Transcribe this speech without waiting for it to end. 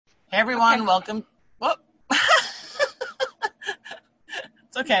Hey everyone, Okay. welcome. Whoop.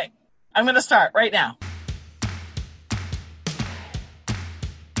 It's okay. I'm going to start right now.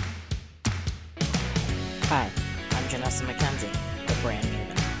 Hi, I'm Janessa McKenzie, the Brand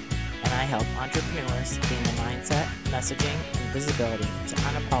Maven, and I help entrepreneurs gain the mindset, messaging, and visibility to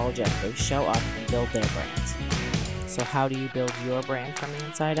unapologetically show up and build their brands. So how do you build your brand from the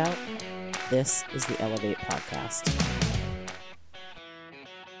inside out? This is the Elevate Podcast.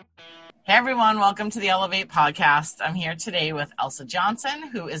 Hey everyone, welcome to the Elevate Podcast. I'm here today with Elsa Johnson,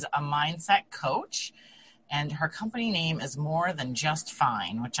 who is a mindset coach, and her company name is More Than Just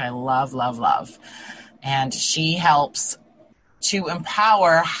Fine, which I love, love, love. And she helps to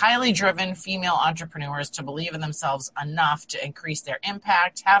empower highly driven female entrepreneurs to believe in themselves enough to increase their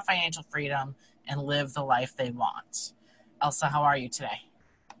impact, have financial freedom, and live the life they want. Elsa, how are you today?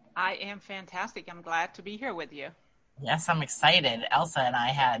 I am fantastic. I'm glad to be here with you. Yes, I'm excited. Elsa and I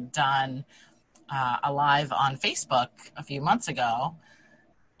had done a live on Facebook a few months ago,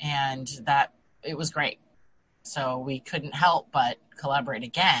 and that it was great. So we couldn't help but collaborate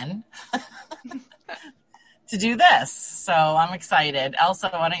again to do this. So I'm excited. Elsa,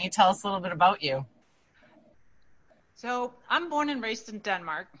 why don't you tell us a little bit about you? So I'm born and raised in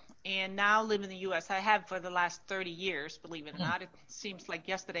Denmark and now live in the U.S. I have for the last 30 years, believe it or not. It seems like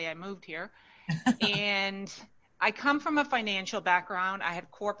yesterday I moved here. And I come from a financial background. I had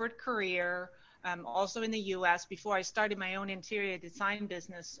corporate career, also in the U.S. before I started my own interior design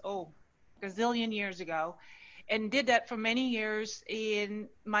business, a gazillion years ago. And did that for many years. In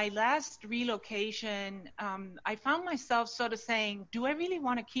my last relocation, I found myself sort of saying, do I really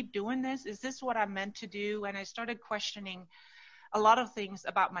want to keep doing this? Is this what I'm meant to do? And I started questioning a lot of things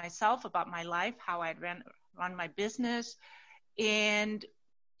about myself, about my life, how I'd run my business. And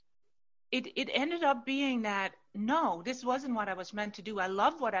it ended up being that, no, this wasn't what I was meant to do. I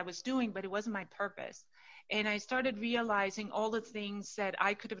loved what I was doing, but it wasn't my purpose. And I started realizing all the things that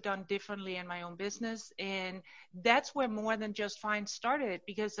I could have done differently in my own business. And that's where More Than Just Fine started,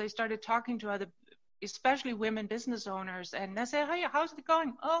 because I started talking to other, especially women business owners, and they say, hey, how's it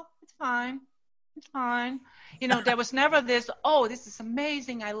going? Oh, it's fine. It's fine. You know, there was never this, oh, this is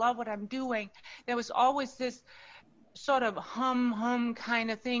amazing. I love what I'm doing. There was always this sort of hum kind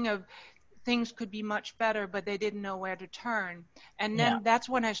of thing of things could be much better, but they didn't know where to turn. And then that's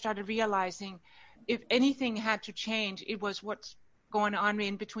when I started realizing if anything had to change, it was what's going on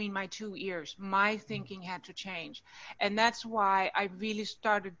in between my two ears. My thinking had to change. And that's why I really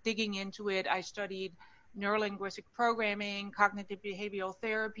started digging into it. I studied neurolinguistic programming, cognitive behavioral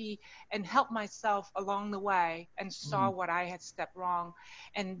therapy, and helped myself along the way and saw what I had stepped wrong.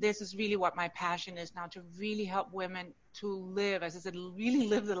 And this is really what my passion is now, to really help women to live, as I said, really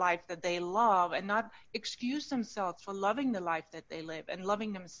live the life that they love and not excuse themselves for loving the life that they live and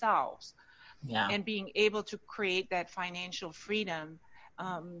loving themselves. And being able to create that financial freedom.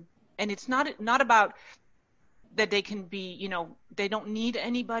 And it's not about that they can be, you know, they don't need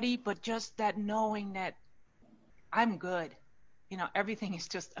anybody, but just that knowing that I'm good. You know, everything is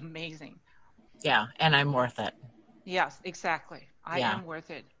just amazing. Yeah, and I'm worth it. Yes, exactly. I am worth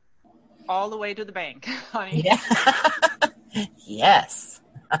it. All the way to the bank, honey. Yeah. Yes.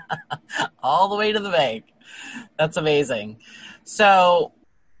 All the way to the bank. That's amazing. So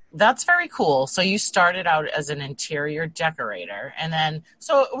that's very cool. So you started out as an interior decorator, and then,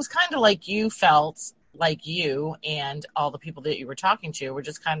 so it was kind of like you felt like you and all the people that you were talking to were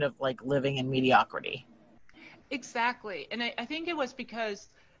just kind of like living in mediocrity. Exactly. And I think it was because,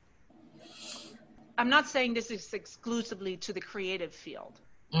 I'm not saying this is exclusively to the creative field,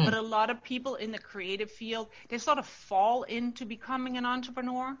 but a lot of people in the creative field, they sort of fall into becoming an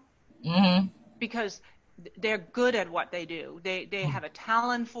entrepreneur because they're good at what they do. They have a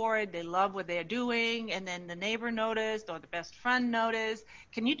talent for it. They love what they're doing. And then the neighbor noticed, or the best friend noticed,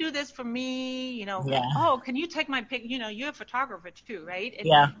 can you do this for me? You know, oh, can you take my pic? You know, you're a photographer too, right? And,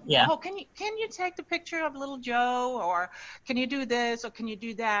 oh, can you take the picture of little Joe, or can you do this, or can you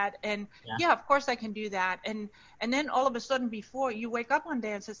do that? And of course I can do that. And then all of a sudden, before you wake up one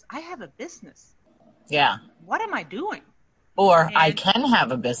day and says, I have a business. Yeah. What am I doing? Or I can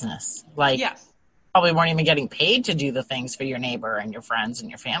have a business. Like, probably weren't even getting paid to do the things for your neighbor and your friends and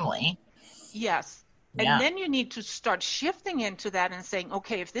your family. Yes. And then you need to start shifting into that and saying,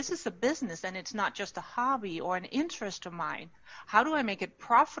 okay, if this is a business and it's not just a hobby or an interest of mine, how do I make it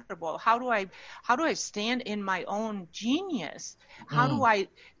profitable? How do I stand in my own genius? How do I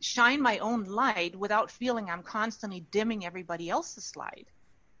shine my own light without feeling I'm constantly dimming everybody else's light?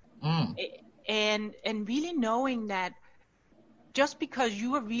 And really knowing that just because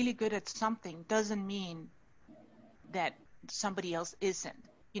you are really good at something doesn't mean that somebody else isn't.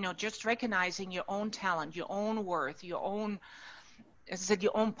 just recognizing your own talent, your own worth, your own, as I said,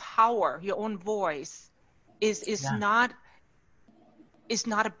 your own power, your own voice is not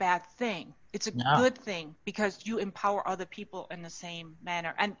a bad thing. It's a good thing because you empower other people in the same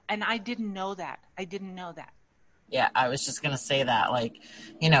manner. And I didn't know that. Yeah, I was just going to say that. Like,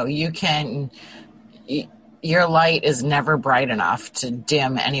 your light is never bright enough to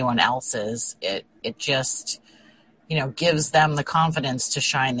dim anyone else's. It just, gives them the confidence to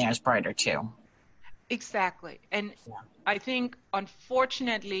shine theirs brighter too. Exactly. And I think,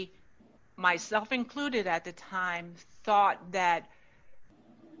 unfortunately, myself included at the time, thought that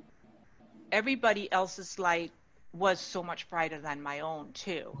everybody else's light was so much brighter than my own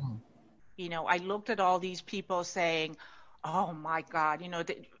too. I looked at all these people saying, oh my God,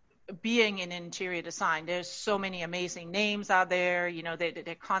 being in interior design, there's so many amazing names out there,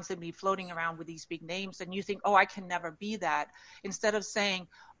 they're constantly floating around with these big names, and you think, oh, I can never be that. Instead of saying,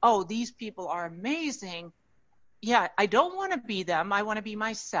 oh, these people are amazing. Yeah, I don't want to be them. I want to be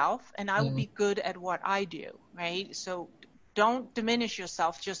myself, and I will be good at what I do, right? So don't diminish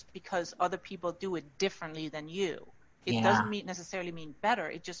yourself just because other people do it differently than you. It doesn't necessarily mean better.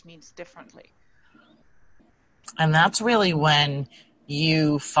 It just means differently. And that's really when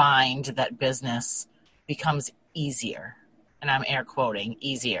you find that business becomes easier. And I'm air quoting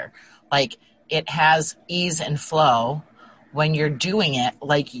easier. Like, it has ease and flow when you're doing it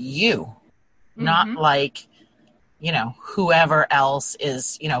like you, not like, whoever else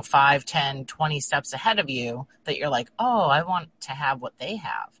is, 5, 10, 20 steps ahead of you, that you're like, oh, I want to have what they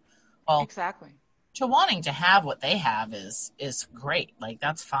have. Well, exactly. To wanting to have what they have is great. Like,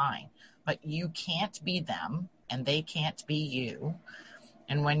 that's fine. But you can't be them and they can't be you.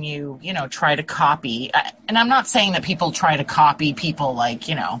 And when you, try to copy, and I'm not saying that people try to copy people like,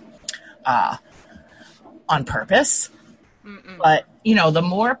 on purpose. But, the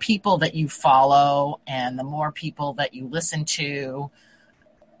more people that you follow and the more people that you listen to,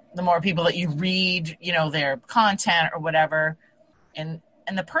 the more people that you read, their content or whatever, and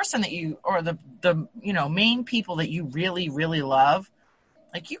the person that you, or the main people that you really, really love,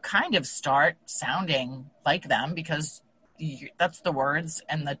 like, you kind of start sounding like them because that's the words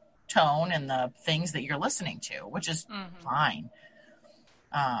and the tone and the things that you're listening to, which is fine.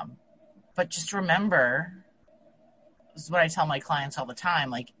 But just remember, this is what I tell my clients all the time,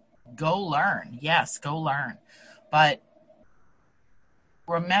 like, go learn. Yes, go learn. But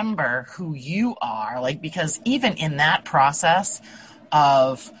remember who you are, like, because even in that process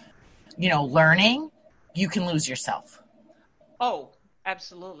of, learning, you can lose yourself. Oh,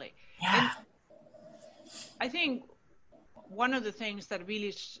 absolutely. Yeah. And I think one of the things that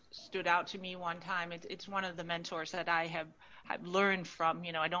really stood out to me one time, it's one of the mentors that I have learned from.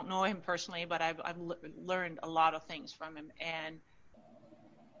 I don't know him personally, but I've learned a lot of things from him. And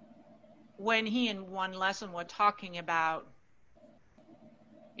when he in one lesson were talking about,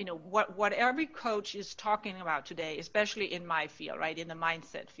 what every coach is talking about today, especially in my field, right, in the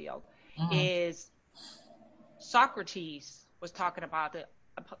mindset field, is Socrates was talking about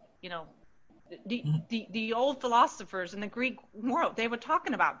the old philosophers in the Greek world. They were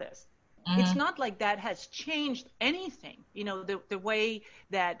talking about this. It's not like that has changed anything. The way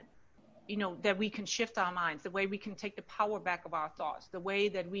that that we can shift our minds, the way we can take the power back of our thoughts, the way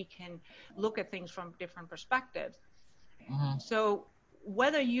that we can look at things from different perspectives. So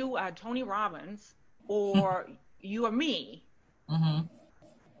whether you are Tony Robbins or you are me,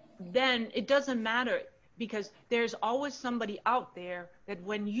 then it doesn't matter, because there's always somebody out there that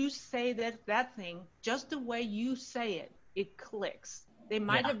when you say that thing, just the way you say it, it clicks. They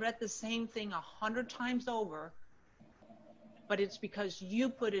might have read the same thing 100 times over, but it's because you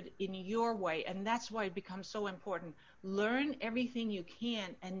put it in your way. And that's why it becomes so important. Learn everything you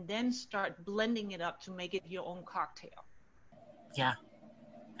can and then start blending it up to make it your own cocktail. Yeah,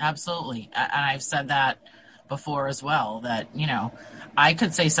 absolutely. And I've said that before as well, that, I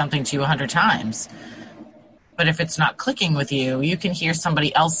could say something to you 100 times, but if it's not clicking with you, you can hear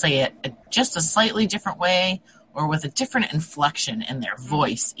somebody else say it just a slightly different way or with a different inflection in their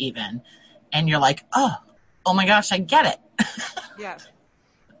voice even. And you're like, oh my gosh, I get it. Yes.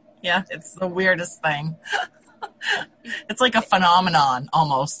 Yeah, it's the weirdest thing. It's like a phenomenon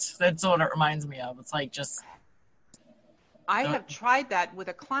almost. That's what it reminds me of. It's like just... I have tried that with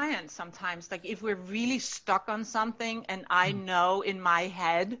a client sometimes. Like, if we're really stuck on something and I know in my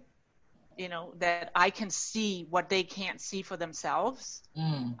head, that I can see what they can't see for themselves,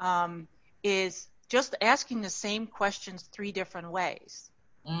 is just asking the same questions 3 different ways.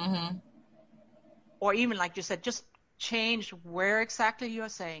 Or even, like you said, just change where exactly you're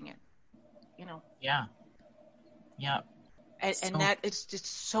saying it. Yeah. And that it's just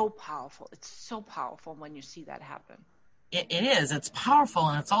so powerful. It's so powerful when you see that happen. It is. It's powerful,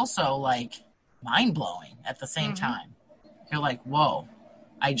 and it's also like mind-blowing at the same time. You're like, whoa,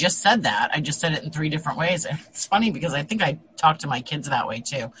 I just said that. I just said it in 3 different ways. And it's funny because I think I talk to my kids that way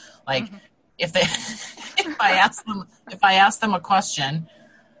too. Like if I ask them a question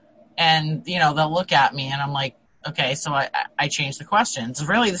and, they'll look at me and I'm like, okay, so I changed the question. It's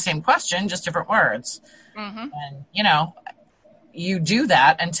really the same question, just different words. And, you do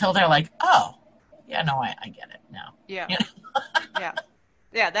that until they're like, oh, yeah, no, I get it now. Yeah.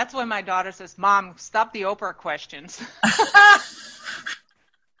 Yeah, that's when my daughter says, Mom, stop the Oprah questions.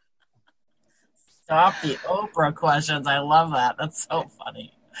 Stop the Oprah questions. I love that. That's so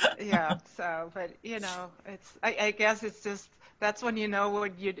funny. Yeah, but, I guess it's just, that's when you know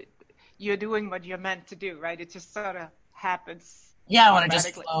when you're doing what you're meant to do, right? It just sort of happens. Yeah, when it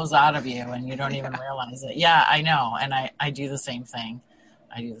just flows out of you and you don't even realize it. Yeah, I know. And I do the same thing.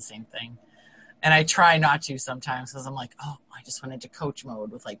 And I try not to sometimes because I'm like, oh, I just went into coach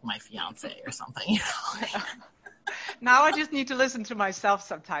mode with like my fiance or something. Now I just need to listen to myself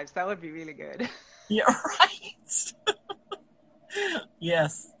sometimes. That would be really good. You're right.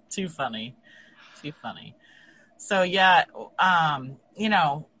 Yes, too funny. So yeah,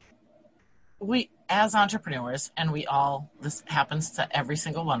 we as entrepreneurs, and this happens to every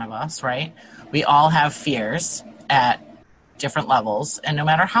single one of us, right? We all have fears at different levels, and no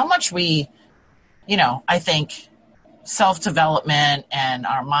matter how much we, I think self-development and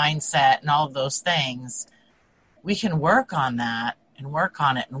our mindset and all of those things, we can work on that and work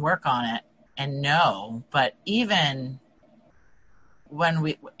on it and know, but even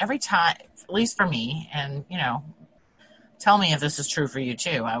when every time, at least for me, and, tell me if this is true for you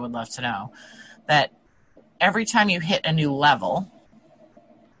too, I would love to know, that every time you hit a new level,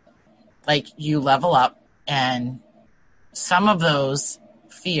 like you level up and some of those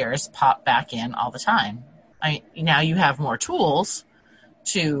fears pop back in all the time. Now you have more tools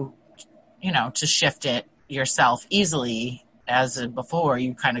to shift it yourself easily, as before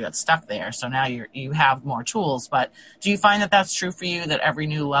you kind of got stuck there. So now you have more tools, but do you find that that's true for you, that every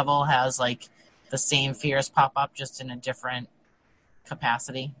new level has like the same fears pop up just in a different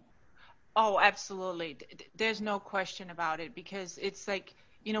capacity? Oh, absolutely. There's no question about it, because it's like,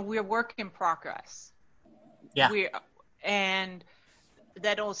 we're work in progress. Yeah. And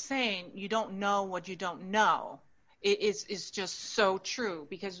that old saying, you don't know what you don't know, is just so true,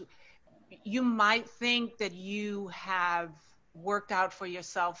 because you might think that you have worked out for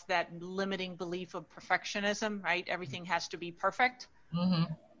yourself that limiting belief of perfectionism, right? Everything has to be perfect.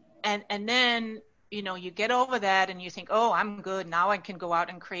 Mm-hmm. And then, you get over that and you think, oh, I'm good. Now I can go out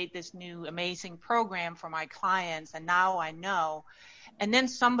and create this new amazing program for my clients. And now I know. And then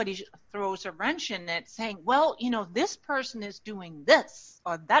somebody throws a wrench in it saying, well, this person is doing this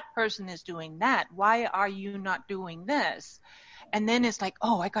or that person is doing that. Why are you not doing this? And then it's like,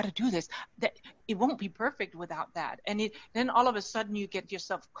 oh, I got to do this. That it won't be perfect without that. And then all of a sudden you get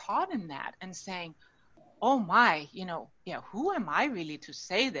yourself caught in that and saying, oh my, who am I really to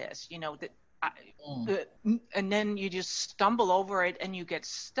say this? And then you just stumble over it and you get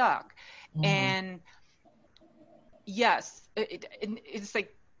stuck. Mm-hmm. And yes, it's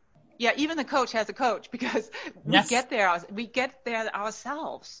like, yeah, even the coach has a coach, because we get there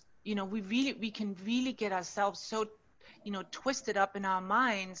ourselves. We can really get ourselves so, twisted up in our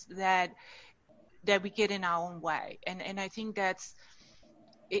minds that we get in our own way. And I think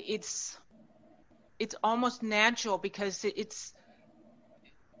it's almost natural, because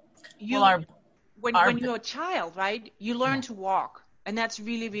when you're a child, right, you learn to walk, and that's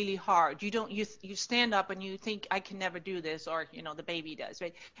really, really hard. You stand up and you think, I can never do this, or the baby does,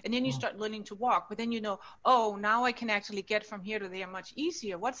 right? And then you start learning to walk, but then oh, now I can actually get from here to there much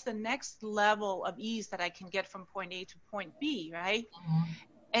easier. What's the next level of ease that I can get from point A to point B, right?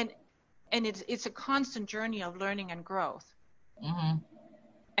 Mm-hmm. And it's a constant journey of learning and growth. Mm-hmm.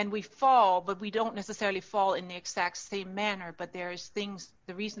 And we fall, but we don't necessarily fall in the exact same manner. But the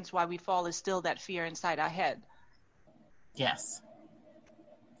reasons why we fall is still that fear inside our head. Yes.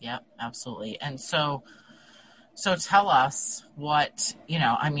 Yeah, absolutely. And so tell us what,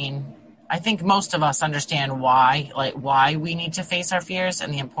 I think most of us understand why we need to face our fears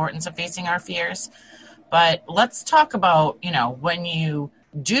and the importance of facing our fears. But let's talk about, when you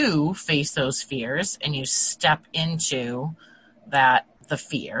do face those fears and you step into the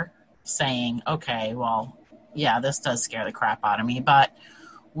fear, saying, okay, well, yeah, this does scare the crap out of me, but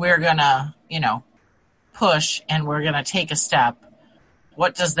we're gonna, push and we're gonna take a step.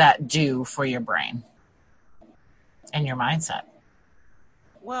 What does that do for your brain and your mindset?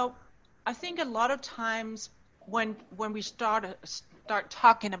 Well, I think a lot of times when we start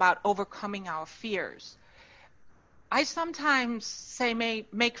talking about overcoming our fears, I sometimes say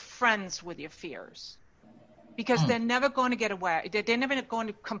make friends with your fears, because they're never going to get away. They're never going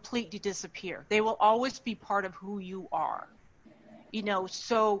to completely disappear. They will always be part of who you are.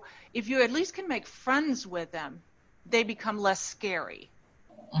 So if you at least can make friends with them, they become less scary.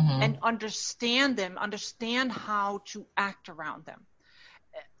 And understand them, understand how to act around them.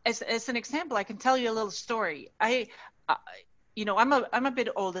 As an example, I can tell you a little story. I'm a bit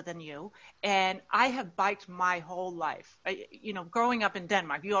older than you, and I have biked my whole life. Growing up in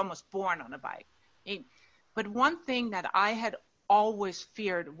Denmark, you're almost born on a bike. But one thing that I had always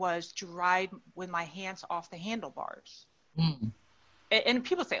feared was to ride with my hands off the handlebars. And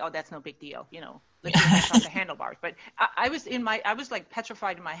people say, "Oh, that's no big deal," lift your hands off the handlebars. But I was like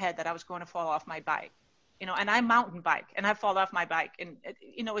petrified in my head that I was going to fall off my bike, and I mountain bike and I fall off my bike, and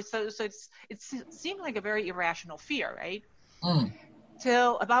it seemed like a very irrational fear, right?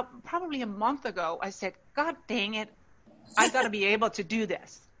 Till about probably a month ago, I said, "God dang it, I got to be able to do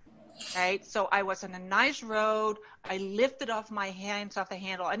this." Right? So I was on a nice road. I lifted off my hands off the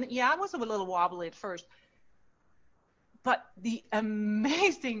handle, and I was a little wobbly at first. But the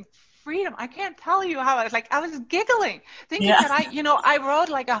amazing freedom, I can't tell you how I was giggling, thinking that I rode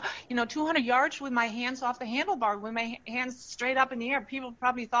like 200 yards with my hands off the handlebar, with my hands straight up in the air. People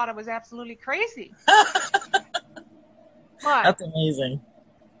probably thought I was absolutely crazy. That's amazing.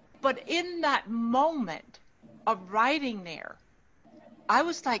 But in that moment of riding there, I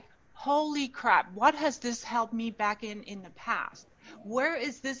was like, holy crap, what has this helped me back in the past? Where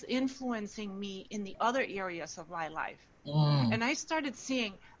is this influencing me in the other areas of my life? And I started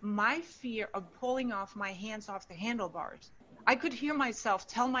seeing my fear of pulling off my hands off the handlebars. I could hear myself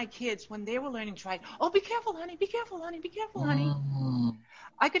tell my kids when they were learning to ride, "Oh, be careful, honey, be careful, honey, be careful, honey."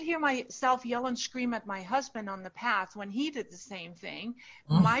 I could hear myself yell and scream at my husband on the path when he did the same thing.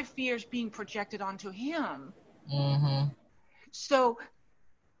 My fears being projected onto him. So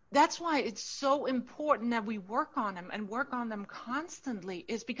that's why it's so important that we work on them and work on them constantly,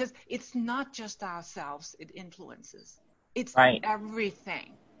 is because it's not just ourselves it influences. It's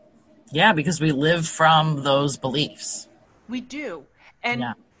everything. Yeah, because we live from those beliefs. We do. And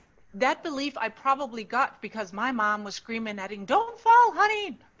that belief I probably got because my mom was screaming at him, "Don't fall,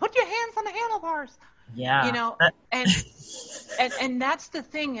 honey. Put your hands on the handlebars." Yeah. And that's the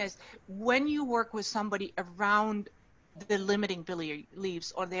thing, is when you work with somebody around the limiting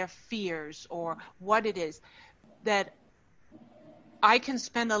beliefs or their fears or what it is, that I can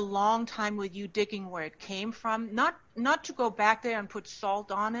spend a long time with you digging where it came from, not to go back there and put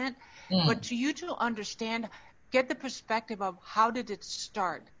salt on it, but to you to understand, get the perspective of how did it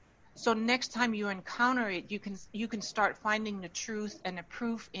start. So next time you encounter it, you can start finding the truth and the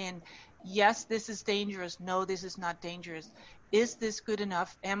proof in, yes, this is dangerous. No, this is not dangerous. Is this good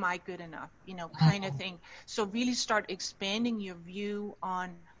enough? Am I good enough? Kind of thing. So really start expanding your view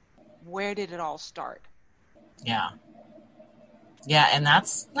on where did it all start. Yeah, and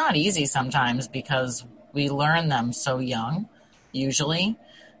that's not easy sometimes because we learn them so young, usually,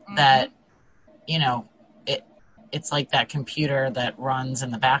 that, it's like that computer that runs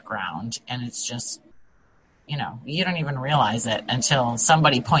in the background, and it's just, you don't even realize it until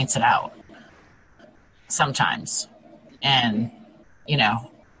somebody points it out sometimes. And,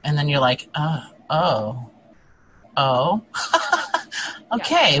 and then you're like, oh,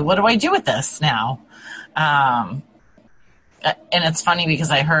 okay, what do I do with this now? And it's funny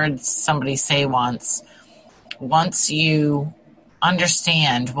because I heard somebody say once you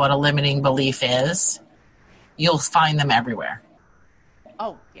understand what a limiting belief is, you'll find them everywhere.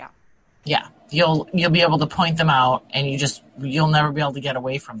 Oh, yeah. Yeah. You'll be able to point them out, and you'll never be able to get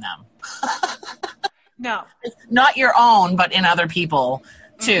away from them. No. Not your own, but in other people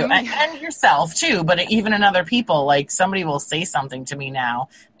too. And yourself too, but even in other people. Like, somebody will say something to me now,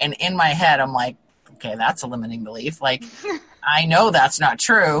 and in my head I'm like, okay, that's a limiting belief. Like, I know that's not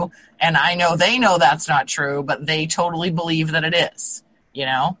true, and I know they know that's not true, but they totally believe that it is,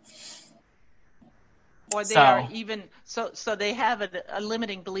 Or they are even, so they have a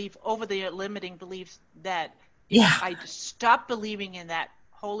limiting belief over the limiting beliefs that if I stop believing in that,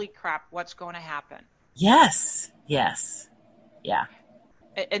 holy crap, what's going to happen? Yes. Yeah.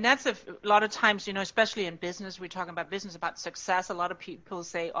 And that's a lot of times, especially in business, we're talking about business, about success. A lot of people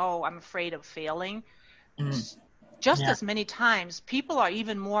say, "Oh, I'm afraid of failing." Just as many times, people are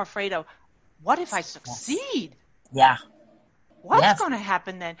even more afraid of, what if I succeed? Yeah. What's going to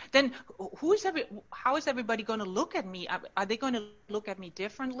happen then? Then how is everybody going to look at me? Are they going to look at me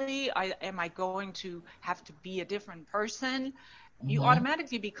differently? Am I going to have to be a different person? You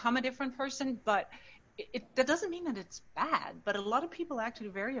automatically become a different person, but that doesn't mean that it's bad, but a lot of people are actually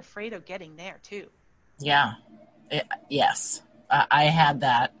very afraid of getting there too. Yeah. Yes. I had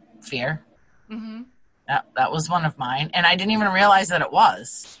that fear. Mm-hmm. That was one of mine. And I didn't even realize that it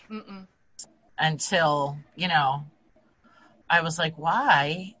was Mm-mm. until, I was like,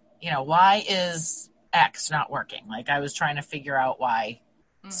 why? Why is X not working? Like, I was trying to figure out why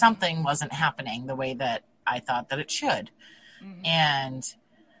something wasn't happening the way that I thought that it should. Mm-hmm. And,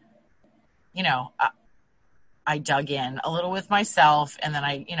 I dug in a little with myself, and then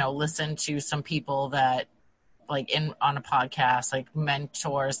I, listened to some people that, like, on a podcast, like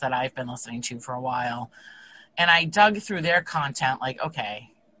mentors that I've been listening to for a while. And I dug through their content, like,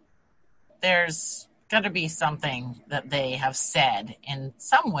 okay, there's got to be something that they have said in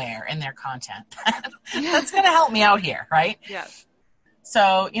somewhere in their content that's going to help me out here, right? Yes.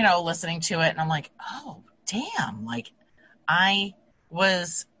 So, listening to it, and I'm like, oh, damn, like, I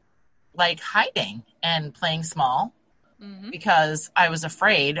was, like, hiding and playing small because I was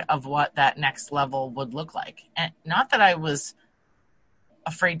afraid of what that next level would look like. And not that I was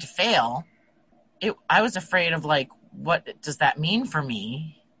afraid to fail. I was afraid of, like, what does that mean for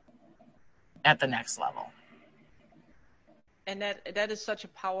me at the next level? And that is such a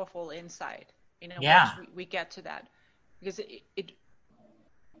powerful insight, Yeah. once we get to that, because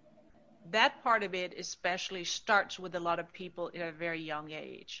that part of it especially starts with a lot of people at a very young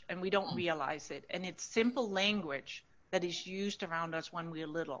age, and we don't realize it. And it's simple language that is used around us when we're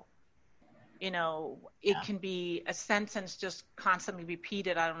little. It can be a sentence just constantly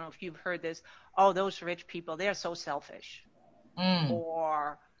repeated. I don't know if you've heard this. Oh, those rich people, they're so selfish.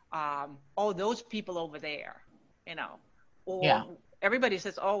 Or, oh, those people over there, or everybody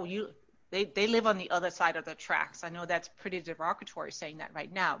says, oh, they live on the other side of the tracks. I know that's pretty derogatory saying that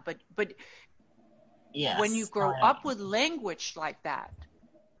right now, but yes, when you grow up with language like that,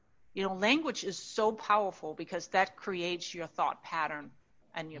 language is so powerful because that creates your thought pattern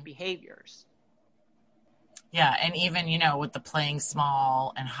and your behaviors. Yeah, and even, with the playing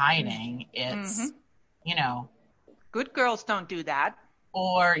small and hiding, it's, Good girls don't do that.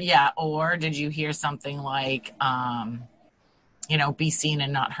 Or did you hear something like, be seen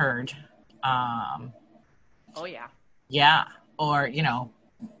and not heard? Oh, yeah. Yeah, or,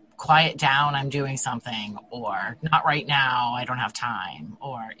 quiet down, I'm doing something, or not right now, I don't have time,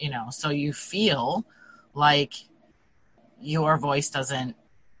 or, so you feel like your voice doesn't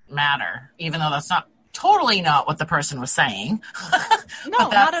matter, even though that's totally not what the person was saying. No,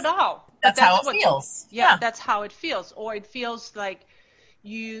 not at all. That's how it feels. Yeah, that's how it feels. Or it feels like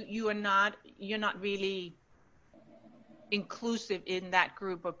you're not really inclusive in that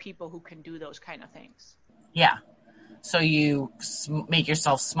group of people who can do those kind of things. Yeah. So you make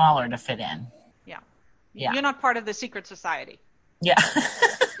yourself smaller to fit in. Yeah. You're not part of the secret society. Yeah.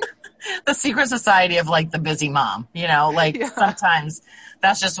 The secret society of, like, the busy mom, sometimes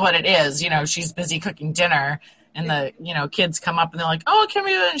that's just what it is. She's busy cooking dinner, and the, kids come up and they're like, oh, can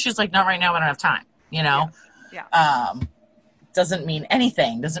we? And she's like, not right now. I don't have time, Yeah. Doesn't mean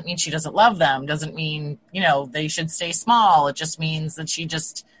anything. Doesn't mean she doesn't love them. Doesn't mean, they should stay small. It just means that she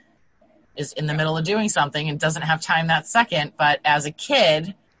just is in the middle of doing something and doesn't have time that second. But as a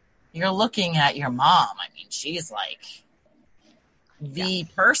kid, you're looking at your mom. I mean, she's like the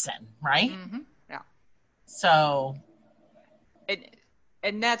person, right? Mm-hmm. Yeah. So.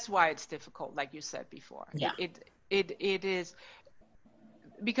 And that's why it's difficult, like you said before. Yeah. It is,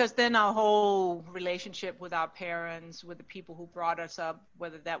 because then our whole relationship with our parents, with the people who brought us up,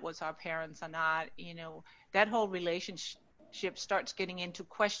 whether that was our parents or not, that whole relationship starts getting into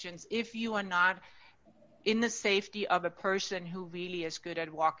questions if you are not in the safety of a person who really is good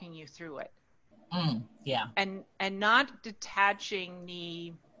at walking you through it. Yeah. And not detaching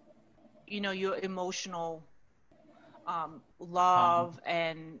the, your emotional love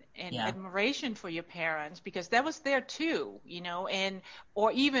and admiration for your parents, because that was there too,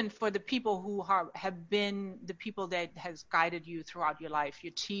 or even for the people who have been the people that has guided you throughout your life,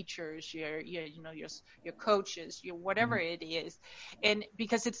 your teachers, your coaches, your whatever it is. And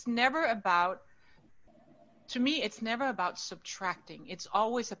because it's never about, to me, it's never about subtracting. It's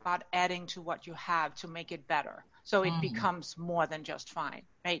always about adding to what you have to make it better. So it becomes more than just fine,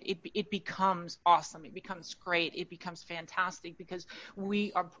 right? It becomes awesome. It becomes great. It becomes fantastic, because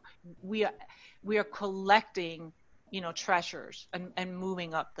we are collecting, treasures and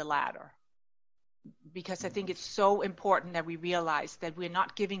moving up the ladder. Because I think it's so important that we realize that we're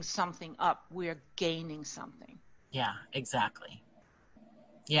not giving something up. We're gaining something. Yeah, exactly.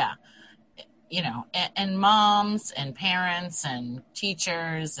 Yeah. And moms and parents and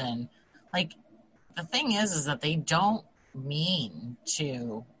teachers, and, like, the thing is that they don't mean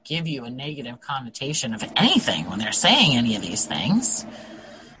to give you a negative connotation of anything when they're saying any of these things,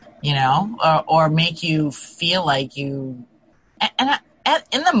 or make you feel like you, and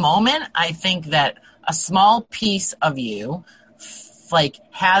in the moment, I think that a small piece of you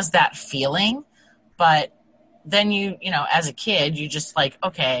has that feeling, but then as a kid, you just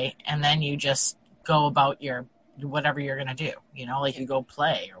okay, and then you just go about your whatever you're going to do, you go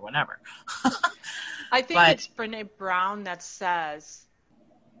play or whatever. I think it's Brene Brown that says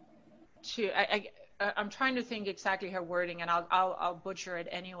I'm trying to think exactly her wording, and I'll butcher it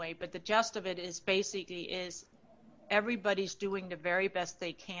anyway, but the gist of it is basically everybody's doing the very best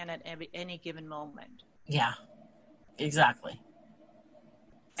they can at any given moment. Yeah, exactly.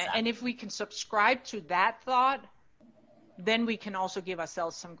 And if we can subscribe to that thought, then we can also give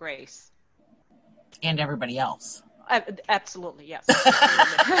ourselves some grace. And everybody else. Absolutely, yes.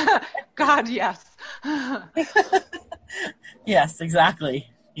 Absolutely. God, yes. Yes,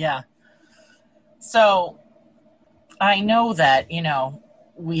 exactly. Yeah. So I know that,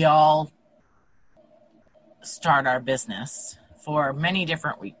 we all start our business for many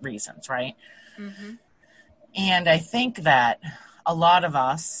different reasons, right? Mm-hmm. And I think that a lot of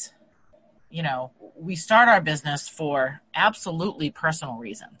us, we start our business for absolutely personal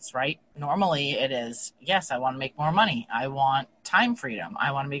reasons, right? Normally it is, yes, I want to make more money. I want time freedom.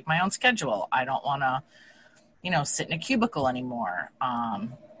 I want to make my own schedule. I don't want to, sit in a cubicle anymore.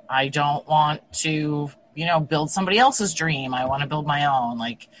 I don't want to, build somebody else's dream. I want to build my own,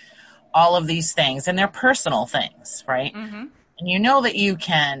 all of these things. And they're personal things, right? Mm-hmm. And you know that you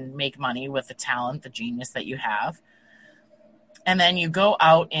can make money with the talent, the genius that you have. And then you go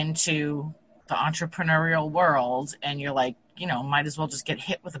out into the entrepreneurial world and you're might as well just get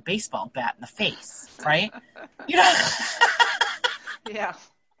hit with a baseball bat in the face, right? Yeah.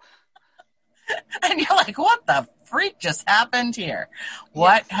 And you're like, what the freak just happened here?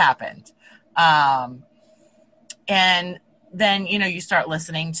 What happened? And then, you start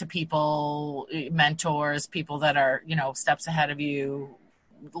listening to people, mentors, people that are, steps ahead of you,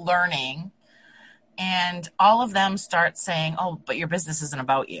 learning. And all of them start saying, oh, but your business isn't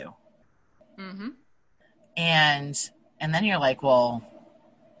about you. Mm-hmm. And then you're like, well,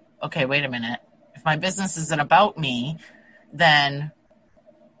 okay, wait a minute. If my business isn't about me, then,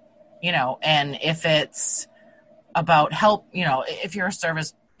 and if it's about help, if you're a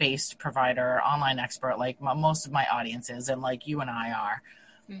service-based provider, online expert, like most of my audiences and like you and I are,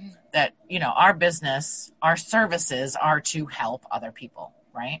 mm-hmm. that, our business, our services are to help other people,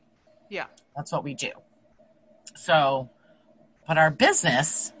 right? Yeah. That's what we do. So, but our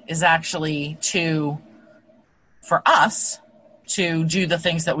business is actually for us to do the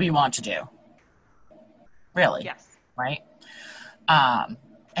things that we want to do. Really? Yes. Right? And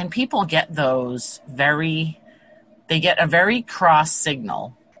people get they get a very cross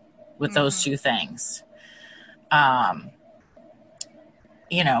signal with mm-hmm. those two things.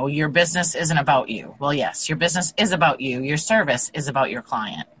 Your business isn't about you. Well, yes, your business is about you. Your service is about your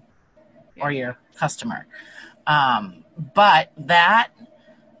client or your customer. But that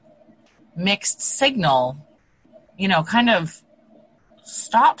mixed signal, kind of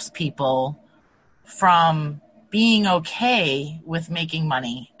stops people from being okay with making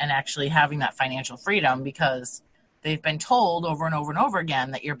money and actually having that financial freedom because they've been told over and over and over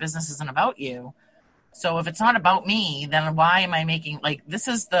again that your business isn't about you. So if it's not about me, then why am I making, this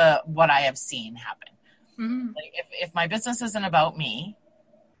is what I have seen happen. Mm-hmm. If my business isn't about me,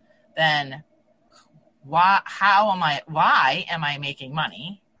 then why am I making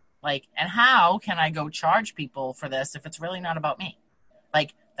money? And how can I go charge people for this if it's really not about me?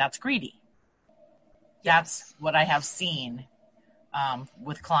 That's greedy. That's what I have seen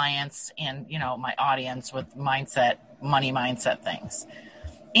with clients and, my audience with money mindset things.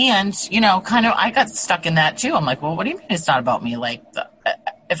 And, kind of, I got stuck in that too. I'm like, well, what do you mean it's not about me?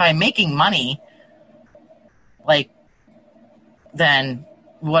 If I'm making money, then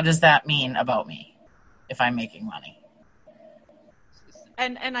what does that mean about me if I'm making money?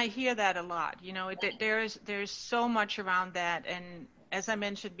 And I hear that a lot. There's so much around that. And as I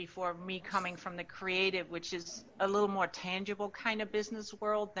mentioned before, me coming from the creative, which is a little more tangible kind of business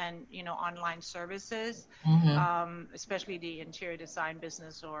world than, online services, mm-hmm. Especially the interior design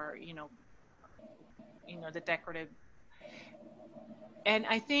business or, the decorative. And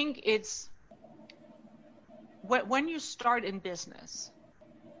I think it's when you start in business,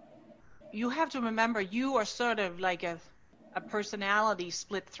 you have to remember you are sort of like a personality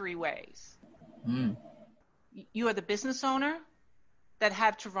split three ways. Mm. You are the business owner that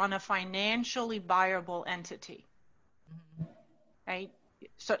have to run a financially viable entity, right?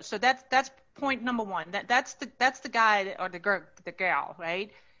 So that's point number one. That's the guy or the gal,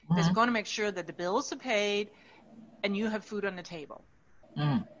 right? that's going to make sure that the bills are paid and you have food on the table.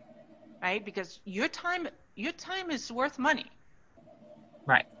 Right? Because your time is worth money.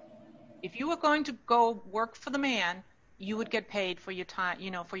 Right. If you were going to go work for the man, you would get paid for your time,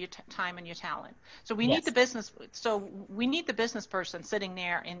 for your time and your talent. So we need the business. So we need the business person sitting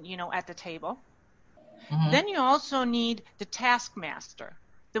there and, at the table. Then you also need the taskmaster,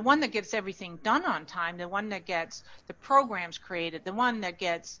 the one that gets everything done on time, the one that gets the programs created, the one that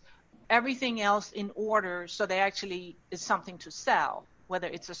gets everything else in order so there actually is something to sell, whether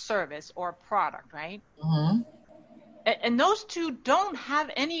it's a service or a product, right? And those two don't have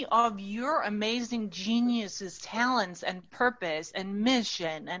any of your amazing geniuses, talents, and purpose and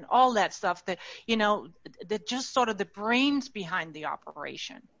mission and all that stuff that, that just sort of the brains behind the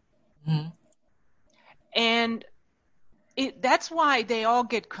operation. And that's why they all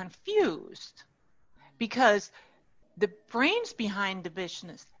get confused, because the brains behind the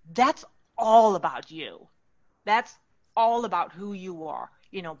business, that's all about you. That's all about who you are.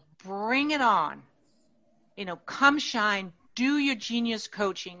 Bring it on. Come shine, do your genius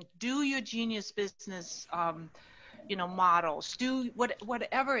coaching, do your genius business, models, do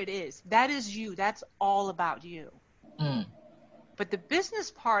whatever it is. That is you. That's all about you. But the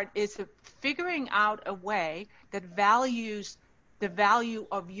business part is figuring out a way that values the value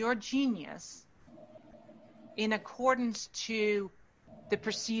of your genius in accordance to the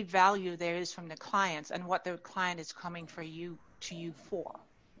perceived value there is from the clients and what the client is coming to you for.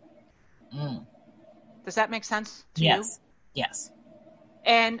 Does that make sense to you? Yes.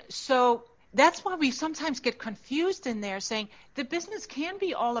 And so that's why we sometimes get confused in there, saying the business can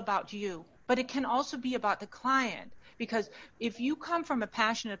be all about you, but it can also be about the client. Because if you come from a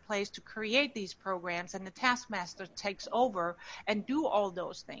passionate place to create these programs and the taskmaster takes over and do all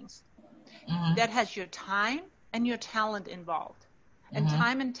those things, that has your time and your talent involved. And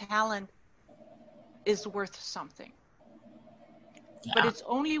time and talent is worth something. Yeah. But it's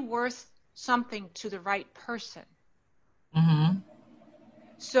only worth something to the right person.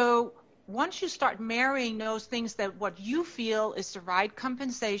 So once you start marrying those things, that what you feel is the right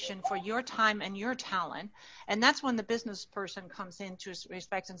compensation for your time and your talent, and that's when the business person comes into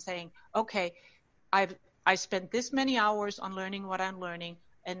respect and saying, okay, I spent this many hours on learning what I'm learning,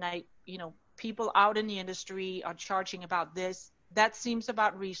 and people out in the industry are charging about this. That seems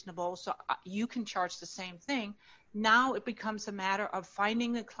about reasonable, so you can charge the same thing. Now it becomes a matter of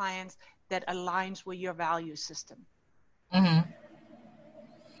finding the clients that aligns with your value system.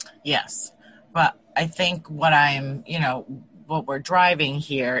 Yes. But I think what we're driving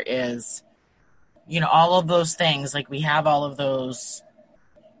here is, all of those things, like we have all of those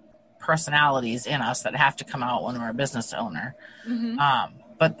personalities in us that have to come out when we're a business owner.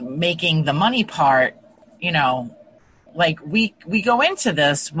 But making the money part, like we go into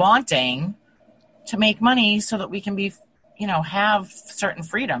this wanting to make money so that we can be, have certain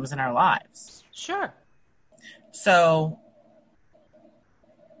freedoms in our lives. Sure. So,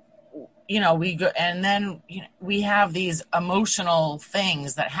 we go, and then we have these emotional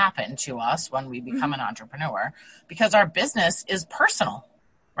things that happen to us when we become an entrepreneur, because our business is personal,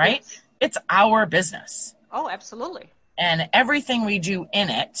 right? Yes. It's our business. Oh, absolutely. And everything we do in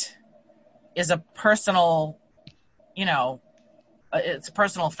it is a personal, it's a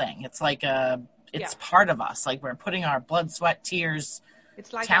personal thing. It's like it's part of us. Like we're putting our blood, sweat, tears,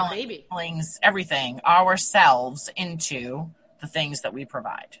 it's like talent, our baby, feelings, everything, ourselves into the things that we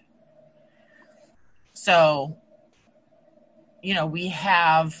provide. So, we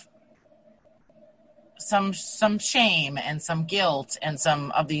have some shame and some guilt and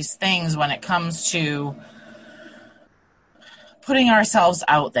some of these things when it comes to putting ourselves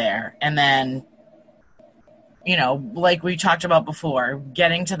out there, and then, like we talked about before,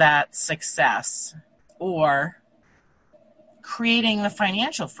 getting to that success or creating the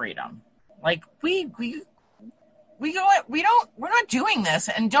financial freedom. Like we're not doing this,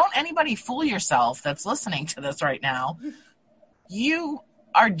 and don't anybody fool yourself that's listening to this right now. You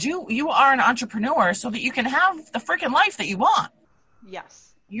are an entrepreneur so that you can have the freaking life that you want.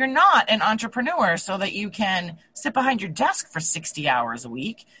 Yes. You're not an entrepreneur so that you can sit behind your desk for 60 hours a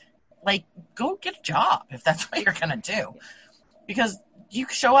week. Like, go get a job if that's what you're going to do. Because you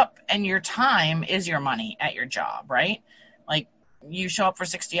show up and your time is your money at your job, right? Like, you show up for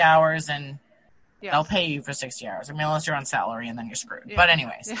 60 hours and they'll pay you for 60 hours. I mean, unless you're on salary and then you're screwed. Yeah. But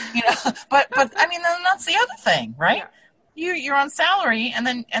anyways, but I mean, then that's the other thing, right? Yeah. You're on salary and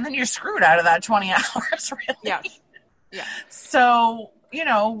then you're screwed out of that 20 hours, really. Yeah. Yeah. So,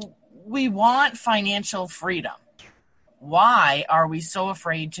 we want financial freedom. Why are we so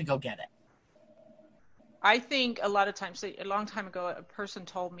afraid to go get it? I think a lot of times, a long time ago, a person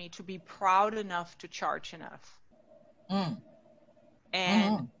told me to be proud enough to charge enough. Mm.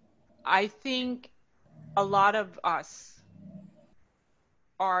 And Mm-hmm. I think a lot of us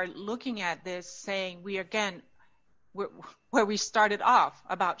are looking at this saying where we started off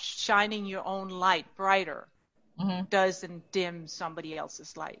about shining your own light brighter Mm-hmm. doesn't dim somebody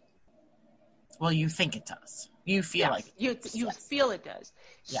else's light. Well, you think it does. You feel like it does. You Yes. feel it does.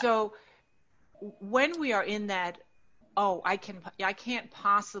 Yeah. So when we are in that, I can't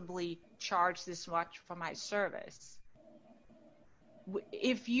possibly charge this much for my service.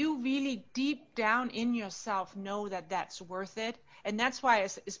 If you really deep down in yourself know that that's worth it, and that's why,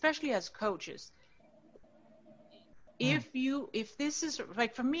 especially as coaches, if this is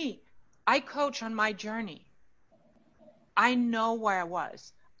like for me, I coach on my journey. I know where I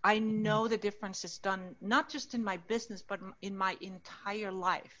was. I know the difference is done not just in my business, but in my entire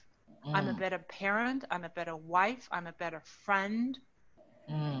life. I'm a better parent. I'm a better wife. I'm a better friend.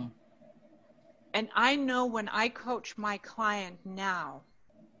 And I know when I coach my client now,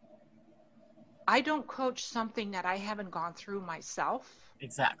 I don't coach something that I haven't gone through myself.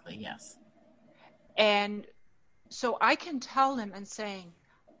 Exactly, yes. And so I can tell them and saying,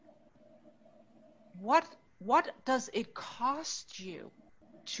 what does it cost you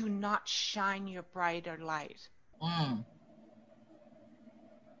to not shine your brighter light?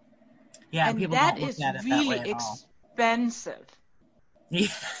 Yeah, and people that don't look is at it that way really at all. expensive.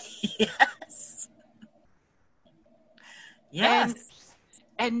 Yes. Yes.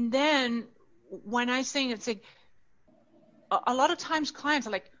 And then when I say it's like, a lot of times clients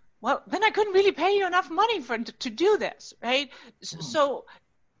are like, well, then I couldn't really pay you enough money to do this, right? So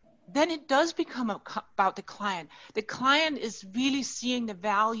then it does become about the client. The client is really seeing the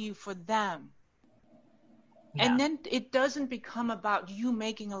value for them. Yeah. And then it doesn't become about you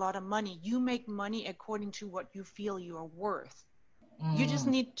making a lot of money. You make money according to what you feel you are worth. You just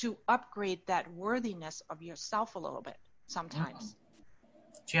need to upgrade that worthiness of yourself a little bit sometimes.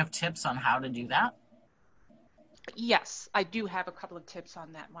 Do you have tips on how to do that? Yes, I do have a couple of tips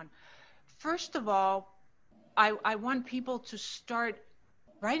on that one. First of all, I want people to start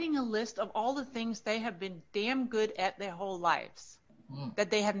writing a list of all the things they have been damn good at their whole lives that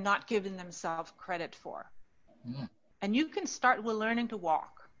they have not given themselves credit for. And you can start with learning to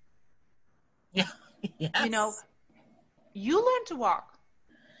walk. Yeah. Yes. You know, you learn to walk.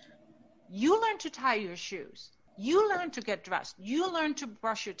 You learn to tie your shoes. You learn to get dressed. You learn to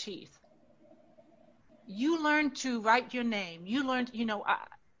brush your teeth. You learn to write your name. You learn,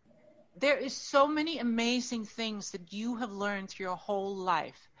 there is so many amazing things that you have learned through your whole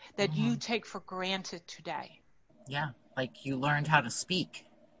life that you take for granted today. Yeah, like you learned how to speak.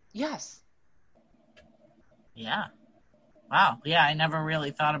 Yes. Yeah. Wow. Yeah, I never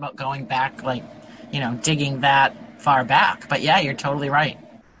really thought about going back, like, digging that far back. But yeah, you're totally right.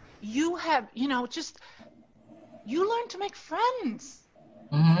 You have, you learn to make friends.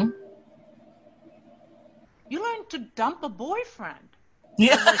 You learn to dump a boyfriend.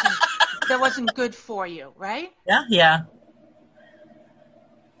 Yeah. That wasn't good for you, right? Yeah.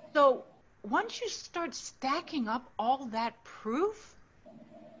 So once you start stacking up all that proof,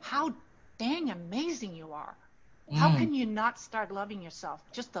 how dang amazing you are. How can you not start loving yourself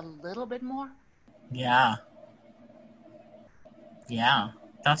just a little bit more? Yeah. Yeah,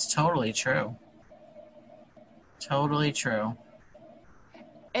 that's totally true. Totally true.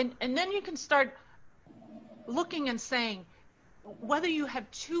 And then you can start looking and saying, whether you have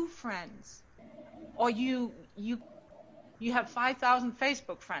 2 friends or you have 5,000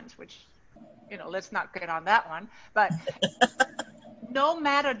 Facebook friends, which, let's not get on that one, but no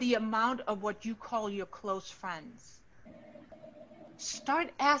matter the amount of what you call your close friends, start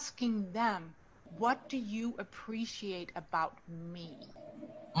asking them, what do you appreciate about me?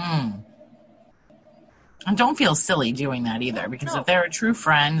 And don't feel silly doing that either, because if they're a true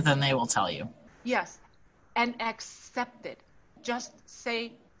friend, then they will tell you. Yes, and accept it. Just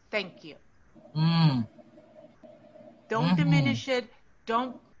say thank you. Don't diminish it.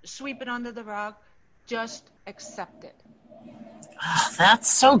 Don't sweep it under the rug. Just accept it.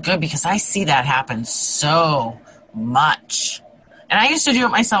 That's so good, because I see that happen so much. And I used to do it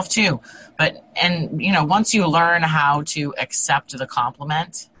myself too. But once you learn how to accept the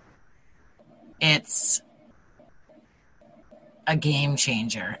compliment, it's a game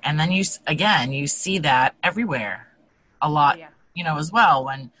changer. And then you see that everywhere a lot, as well,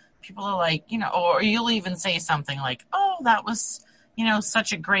 when people are like, or you'll even say something like, oh, that was,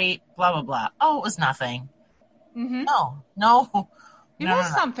 such a great blah, blah, blah. Oh, it was nothing. No. It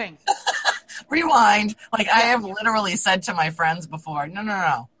was something. Rewind. Like I have literally said to my friends before,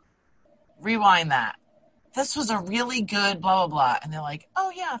 no. Rewind that. this was a really good blah, blah, blah. And they're like,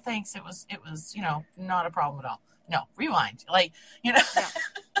 oh yeah, thanks. It was, not a problem at all. No, rewind. Like, Yeah.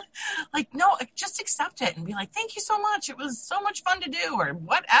 like, no, just accept it and be like, thank you so much. It was so much fun to do or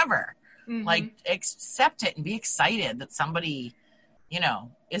whatever. Mm-hmm. Like, accept it and be excited that somebody,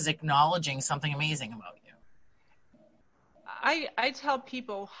 is acknowledging something amazing about you. I tell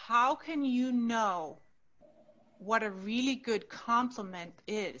people, how can you know what a really good compliment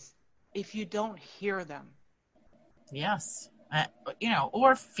is if you don't hear them? Yes.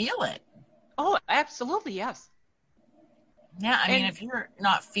 Or feel it. Oh, absolutely, yes. Yeah, I mean, if you're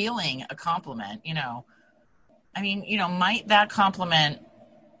not feeling a compliment, might that compliment,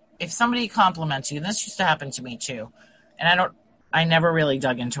 if somebody compliments you, and this used to happen to me too, and I never really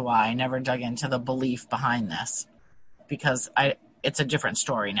dug into why. I never dug into the belief behind this because it's a different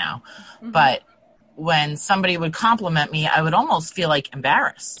story now. Mm-hmm. But when somebody would compliment me, I would almost feel like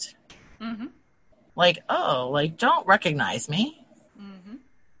embarrassed. Mm-hmm. Like, oh, like, don't recognize me. Mm-hmm.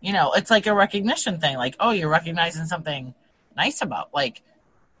 It's like a recognition thing. Like, oh, you're recognizing something nice about, like,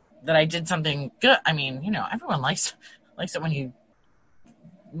 that I did something good. I mean, everyone likes it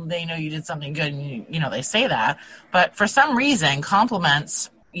when they know you did something good and they say that. But for some reason, compliments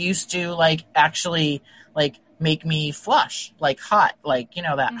used to, like, actually, like, make me flush, like, hot, like, that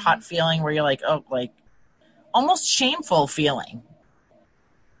mm-hmm. hot feeling where you're like, oh, like, almost shameful feeling.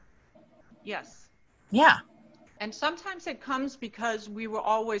 Yes. Yeah. And sometimes it comes because we were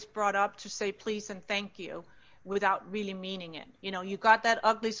always brought up to say please and thank you without really meaning it. You got that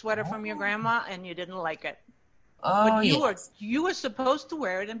ugly sweater from your grandma and you didn't like it. Oh, but yes. you were supposed to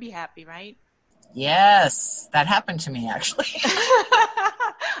wear it and be happy, right? Yes, that happened to me actually.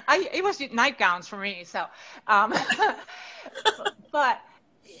 It was nightgowns for me. So, but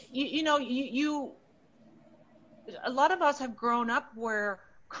you, a lot of us have grown up where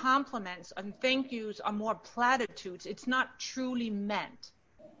compliments and thank yous are more platitudes. It's not truly meant.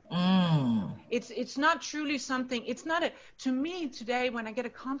 Mm. It's not truly something. It's not to me today when I get a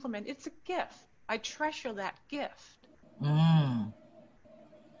compliment, it's a gift. I treasure that gift. Mm.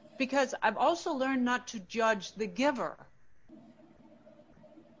 Because I've also learned not to judge the giver.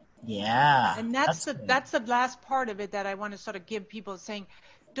 Yeah. And that's the last part of it that I want to sort of give people, saying,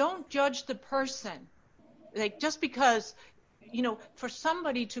 don't judge the person. Like, just because, for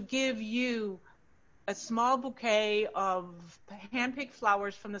somebody to give you a small bouquet of hand-picked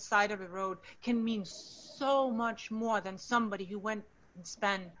flowers from the side of the road can mean so much more than somebody who went and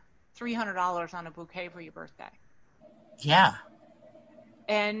spent $300 on a bouquet for your birthday. Yeah.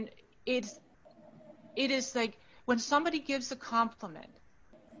 And it is like when somebody gives a compliment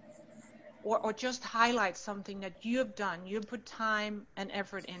or just highlights something that you have done, you have put time and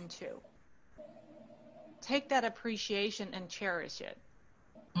effort into, take that appreciation and cherish it.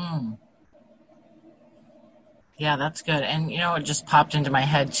 Mm. Yeah, that's good. And, it just popped into my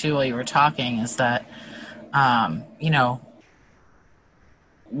head, too, while you were talking, is that,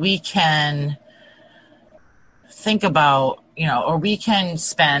 we can think about, or we can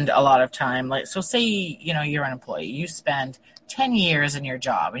spend a lot of time, like, so say, you're an employee, you spend 10 years in your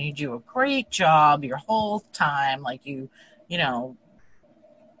job and you do a great job your whole time, like you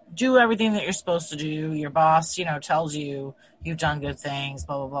do everything that you're supposed to do. Your boss, tells you you've done good things,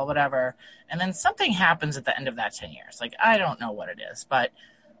 blah, blah, blah, whatever. And then something happens at the end of that 10 years. Like, I don't know what it is, but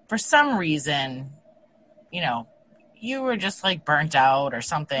for some reason, you were just like burnt out or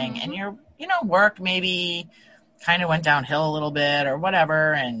something, mm-hmm. and your, work maybe kind of went downhill a little bit or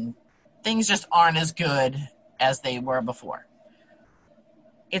whatever, and things just aren't as good as they were before.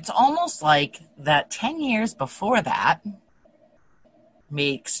 It's almost like that 10 years before that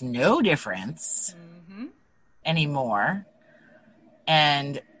makes no difference mm-hmm. anymore.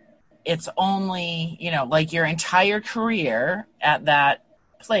 And it's only, like your entire career at that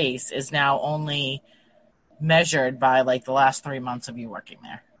place is now only measured by like the last 3 months of you working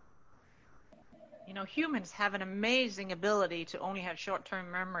there. Humans have an amazing ability to only have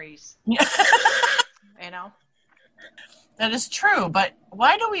short-term memories. That is true, but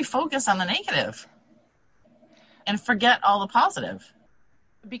why do we focus on the negative and forget all the positive?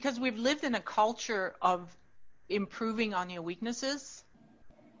 Because we've lived in a culture of improving on your weaknesses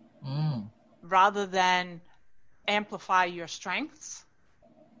rather than amplify your strengths.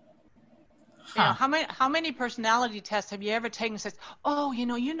 Huh. How many personality tests have you ever taken that says, oh,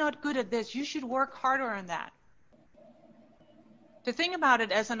 you're not good at this, you should work harder on that? The thing about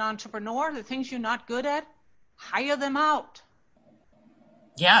it, as an entrepreneur, the things you're not good at, hire them out.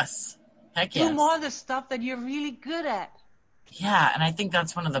 Yes. Heck yes. Do more of the stuff that you're really good at. Yeah, and I think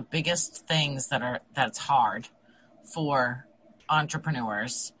that's one of the biggest things that's hard for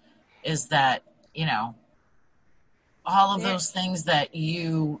entrepreneurs is that, all of those things that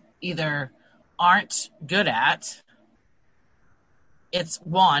you either aren't good at. It's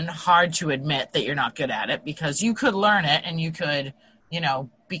hard to admit that you're not good at it, because you could learn it and you could,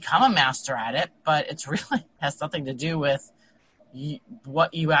 become a master at it, but it's really has nothing to do with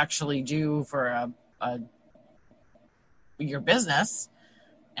what you actually do for your business.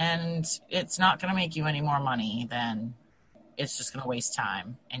 And it's not going to make you any more money than it's just going to waste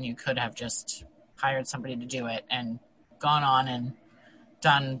time. And you could have just hired somebody to do it and gone on and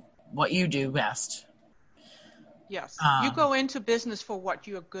done what you do best. Yes. You go into business for what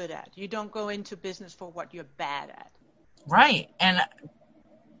you're good at. You don't go into business for what you're bad at. Right.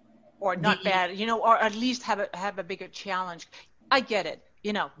 Or not bad, or at least have a bigger challenge. I get it.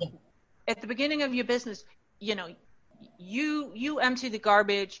 At the beginning of your business, you empty the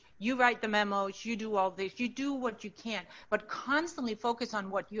garbage, you write the memos, you do all this, you do what you can, but constantly focus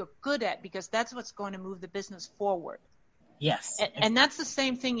on what you're good at, because that's what's going to move the business forward. Yes. And that's the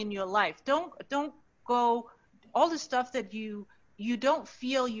same thing in your life. Don't go all the stuff that you don't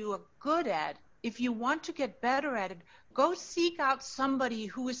feel you are good at. If you want to get better at it, go seek out somebody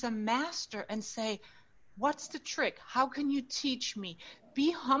who is a master and say, what's the trick? How can you teach me? Be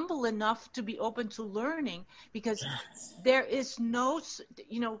humble enough to be open to learning, because there is no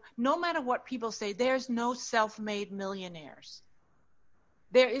matter what people say, there's no self-made millionaires.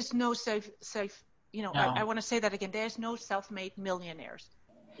 There is no No. I want to say that again. There's no self-made millionaires.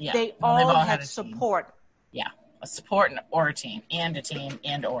 Yeah. They all had support. Team. Yeah. A support or a team and a team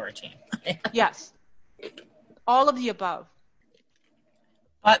or a team. Yes. All of the above.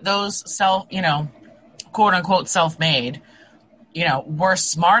 But those quote unquote self-made, were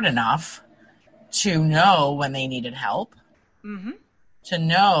smart enough to know when they needed help, to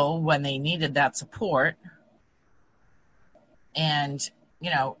know when they needed that support, and,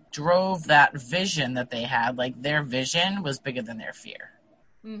 drove that vision that they had. Like, their vision was bigger than their fear.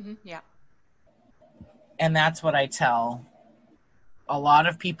 Yeah. And that's what I tell a lot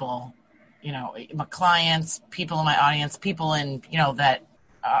of people, my clients, people in my audience, people in, that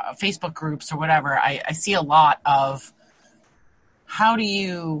Facebook groups or whatever. I see a lot of, how do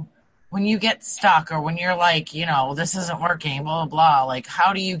you, when you get stuck or when you're like, this isn't working, blah, blah, blah, like,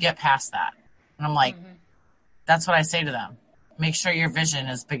 how do you get past that? And I'm like, that's what I say to them. Make sure your vision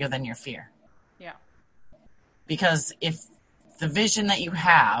is bigger than your fear. Yeah. Because if the vision that you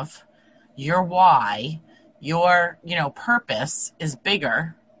have, your why, your, purpose is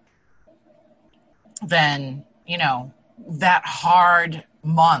bigger than, that hard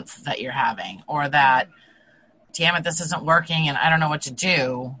month that you're having, or that, damn it, this isn't working and I don't know what to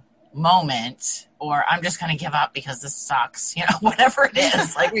do moment, or I'm just going to give up because this sucks, whatever it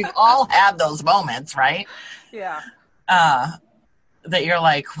is. Like, we've all had those moments, right? Yeah. That you're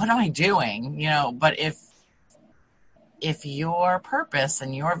like, what am I doing? But if your purpose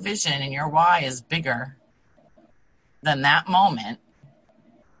and your vision and your why is bigger than that moment,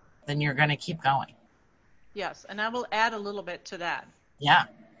 then you're going to keep going. Yes. And I will add a little bit to that. Yeah.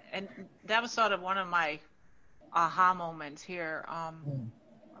 And that was sort of one of my aha moments here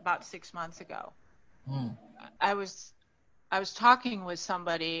about 6 months ago. I was talking with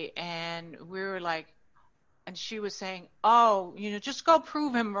somebody, and we were like, and she was saying, oh, just go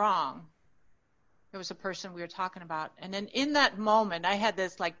prove him wrong. There was a person we were talking about. And then in that moment, I had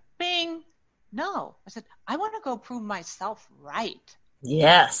this like, bing. No. I said, I want to go prove myself right.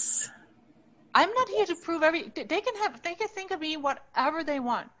 Yes. I'm not here to prove they can think of me whatever they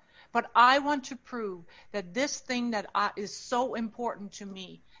want. But I want to prove that this thing that is so important to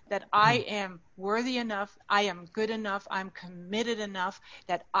me, that I am worthy enough, I am good enough, I'm committed enough,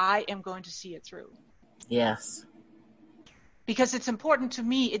 that I am going to see it through. Yes. Because it's important to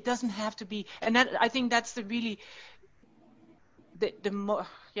me. It doesn't have to be. And that, I think that's there's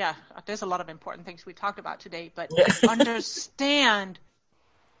a lot of important things we talked about today, but understand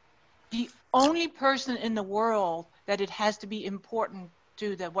the only person in the world that it has to be important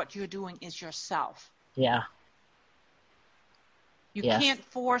to, that what you're doing, is yourself. Yeah. You can't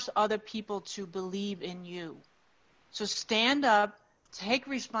force other people to believe in you. So stand up, take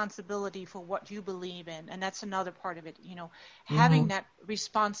responsibility for what you believe in. And that's another part of it, having that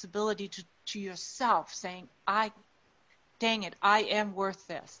responsibility to yourself, saying, dang it, I am worth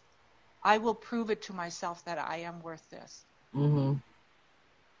this. I will prove it to myself that I am worth this.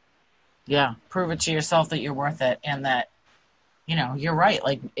 Yeah. Prove it to yourself that you're worth it, and that, you're right.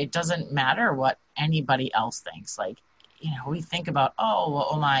 Like, it doesn't matter what anybody else thinks. Like, we think about,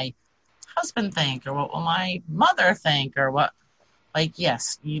 what will my husband think, or what will my mother think, or what, like,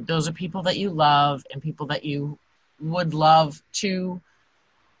 yes, those are people that you love and people that you would love to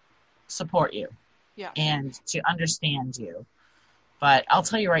support you. Yeah. and to understand you. But I'll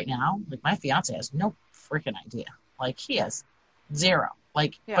tell you right now, like my fiance has no freaking idea. Like he has zero.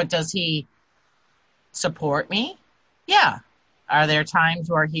 Like, Yeah. but does he support me? Yeah. Are there times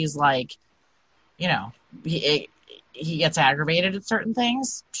where he's like, you know, he gets aggravated at certain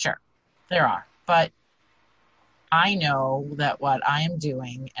things? Sure, there are. But I know that what I am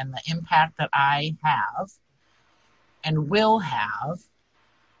doing and the impact that I have and will have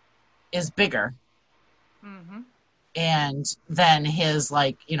is bigger. Mm-hmm. And then his,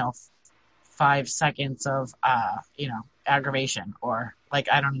 like, 5 seconds of, aggravation, or like,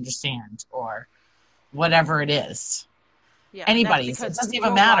 I don't understand, or whatever it is. Yeah. And that's Anybody's, it because doesn't even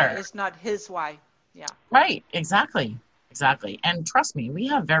your why matter. is not his why. Yeah. Right. Exactly. And trust me, we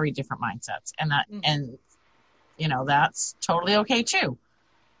have very different mindsets, and that's totally okay too.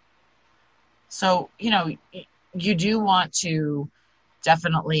 So, you do want to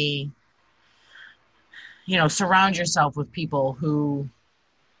definitely, surround yourself with people who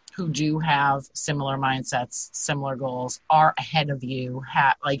do have similar mindsets, similar goals, are ahead of you,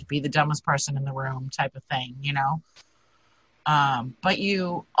 like be the dumbest person in the room type of thing, But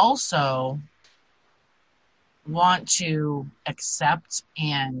you also want to accept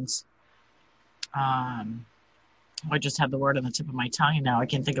and, I just had the word on the tip of my tongue and now I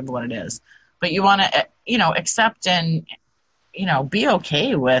can't think of what it is. But you want to, accept and, be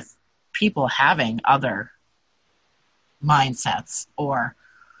okay with people having other mindsets or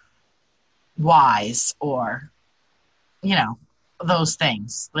whys or, those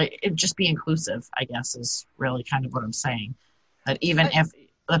things. Like, just be inclusive, I guess, is really kind of what I'm saying. That even if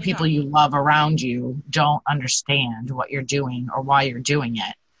the people you love around you don't understand what you're doing or why you're doing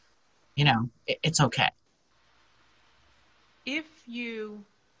it, it's okay. If you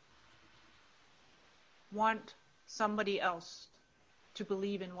want somebody else to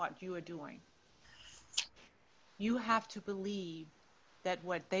believe in what you are doing, you have to believe that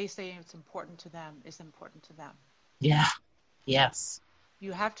what they say is important to them is important to them. Yeah. Yes.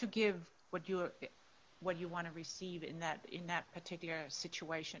 You have to give what you want to receive in that particular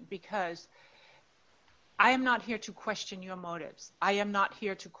situation, because I am not here to question your motives. I am not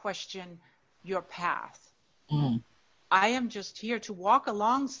here to question your path. Mm. I am just here to walk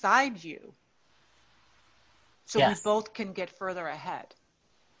alongside you so Yes. we both can get further ahead.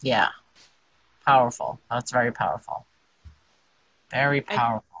 Yeah. Powerful. That's very powerful. Very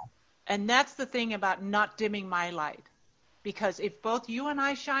powerful. And that's the thing about not dimming my light. Because if both you and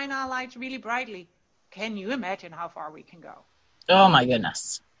I shine our lights really brightly, can you imagine how far we can go? Oh my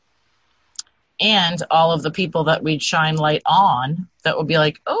goodness. And all of the people that we'd shine light on that would be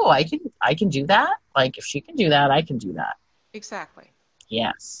like, oh, I can do that. Like, if she can do that, I can do that. Exactly.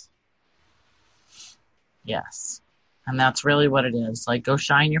 Yes. Yes. And that's really what it is. Like, go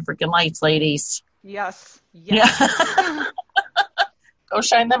shine your freaking lights, ladies. Yes. Yeah. Go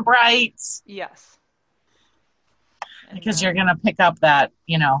shine them bright. Yes. Because you're going to pick up that,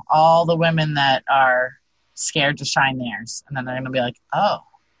 all the women that are scared to shine theirs. And then they're going to be like, oh,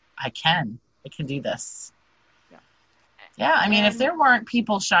 I can do this. Yeah. I mean, if there weren't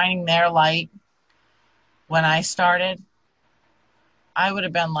people shining their light when I started, I would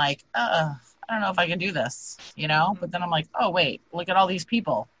have been like, I don't know if I can do this, Mm-hmm. But then I'm like, oh, wait, look at all these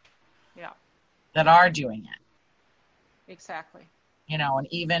people Yeah. that are doing it. Exactly. And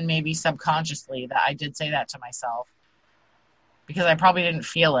even maybe subconsciously that I did say that to myself because I probably didn't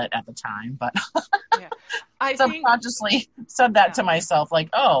feel it at the time, but yeah. I subconsciously said that to myself, like,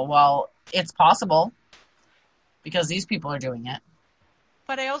 oh, well, it's possible because these people are doing it.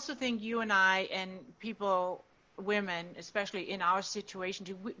 But I also think you and I and people, women, especially in our situation,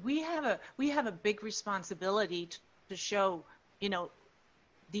 we have a big responsibility to show,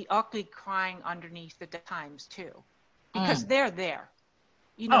 the ugly crying underneath the times too, because they're there.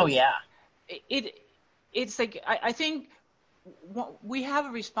 Oh yeah. It's like I think we have a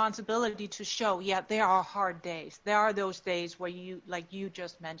responsibility to show, there are hard days. There are those days where you, like you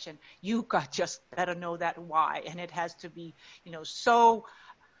just mentioned, you just better know that why, and it has to be, so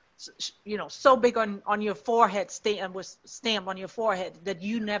big on your forehead, stamp on your forehead that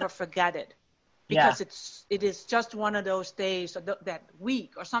you never forget it, because it is just one of those days, or that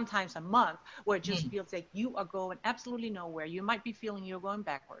week, or sometimes a month, where it just feels like you are going absolutely nowhere. You might be feeling you're going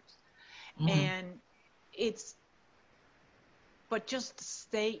backwards, and but just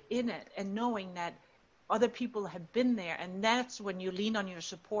stay in it and knowing that other people have been there. And that's when you lean on your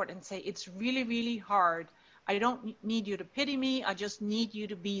support and say, it's really, really hard. I don't need you to pity me. I just need you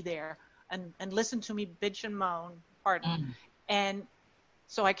to be there and listen to me bitch and moan, and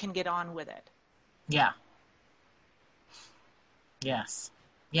so I can get on with it. Yeah. Yes.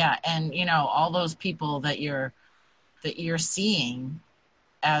 Yeah. And, all those people that you're seeing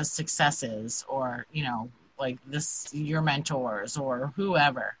as successes, or, like your mentors or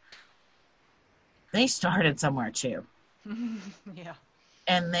whoever, they started somewhere too. Yeah.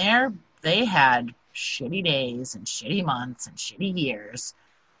 And they had shitty days and shitty months and shitty years,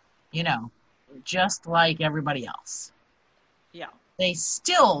 you know, just like everybody else. Yeah. They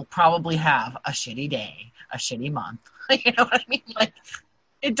still probably have a shitty day, a shitty month. You know what I mean? Like,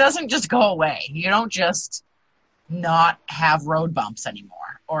 it doesn't just go away. You don't just not have road bumps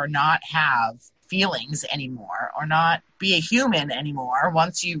anymore, or not have feelings anymore, or not be a human anymore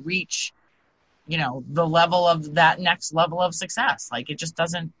once you reach, the level of that next level of success. Like, it just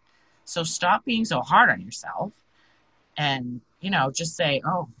doesn't. So stop being so hard on yourself, and, just say,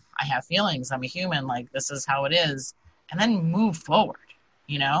 oh, I have feelings. I'm a human. Like, this is how it is. And then move forward,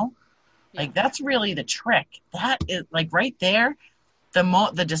 Yeah. like, that's really the trick. That is, like, right there,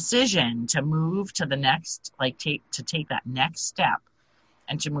 the decision to move to the next, like, take that next step,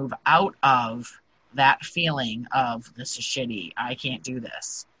 and to move out of that feeling of, this is shitty, I can't do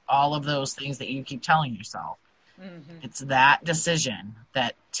this, all of those things that you keep telling yourself. Mm-hmm. It's that decision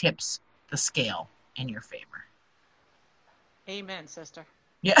that tips the scale in your favor. Amen, sister.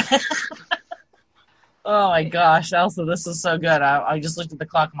 Yeah. Oh my gosh, Elsa, this is so good. I just looked at the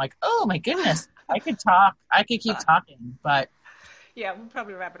clock. I'm like, oh my goodness, I could talk. I could keep talking, but Yeah, we'll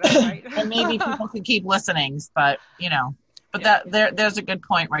probably wrap it up, right? and maybe people could keep listening, but there's a good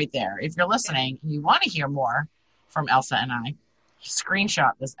point right there. If you're listening and you want to hear more from Elsa and I,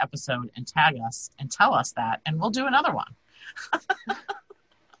 screenshot this episode and tag us and tell us that, and we'll do another one.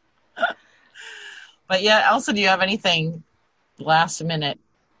 But yeah, Elsa, do you have anything last minute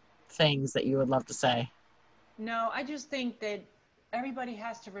things that you would love to say? No, I just think that everybody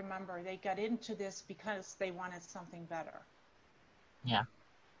has to remember they got into this because they wanted something better. Yeah.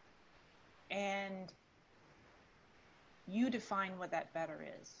 And you define what that better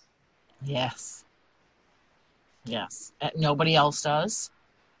is. Yes. Nobody else does.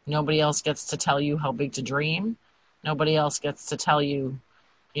 Nobody else gets to tell you how big to dream. Nobody else gets to tell you,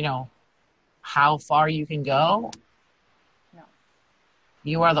 how far you can go. No.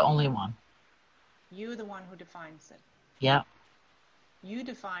 You are the only one. You're the one who defines it. Yeah. You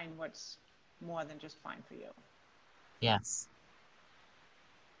define what's more than just fine for you. Yes.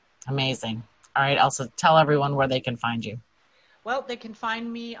 Amazing. All right, Elsa, tell everyone where they can find you. Well, they can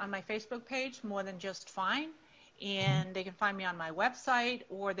find me on my Facebook page, More Than Just Fine, and they can find me on my website,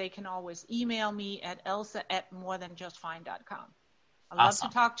 or they can always email me at elsa@morethanjustfine.com. I love Awesome.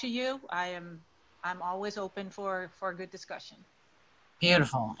 to talk to you. I'm always open for a good discussion.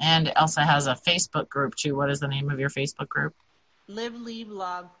 Beautiful. And Elsa has a Facebook group too. What is the name of your Facebook group? Live, Lead,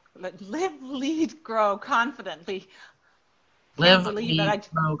 Grow Confidently. Live, Lead,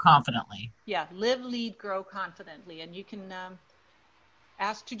 Grow Confidently. Yeah, Live, Lead, Grow Confidently. And you can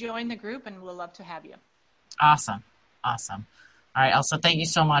ask to join the group, and we'll love to have you. Awesome. All right, Elsa, thank you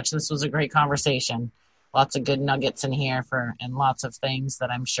so much. This was a great conversation. Lots of good nuggets in here and lots of things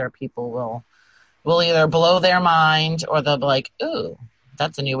that I'm sure people will either blow their mind, or they'll be like, ooh,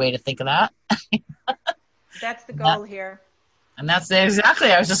 that's a new way to think of that. That's the goal here. And that's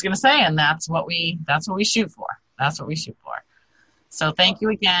exactly, I was just going to say, and that's what we shoot for. That's what we shoot for. So thank you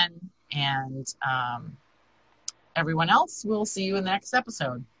again. And everyone else, we'll see you in the next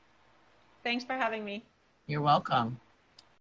episode. Thanks for having me. You're welcome.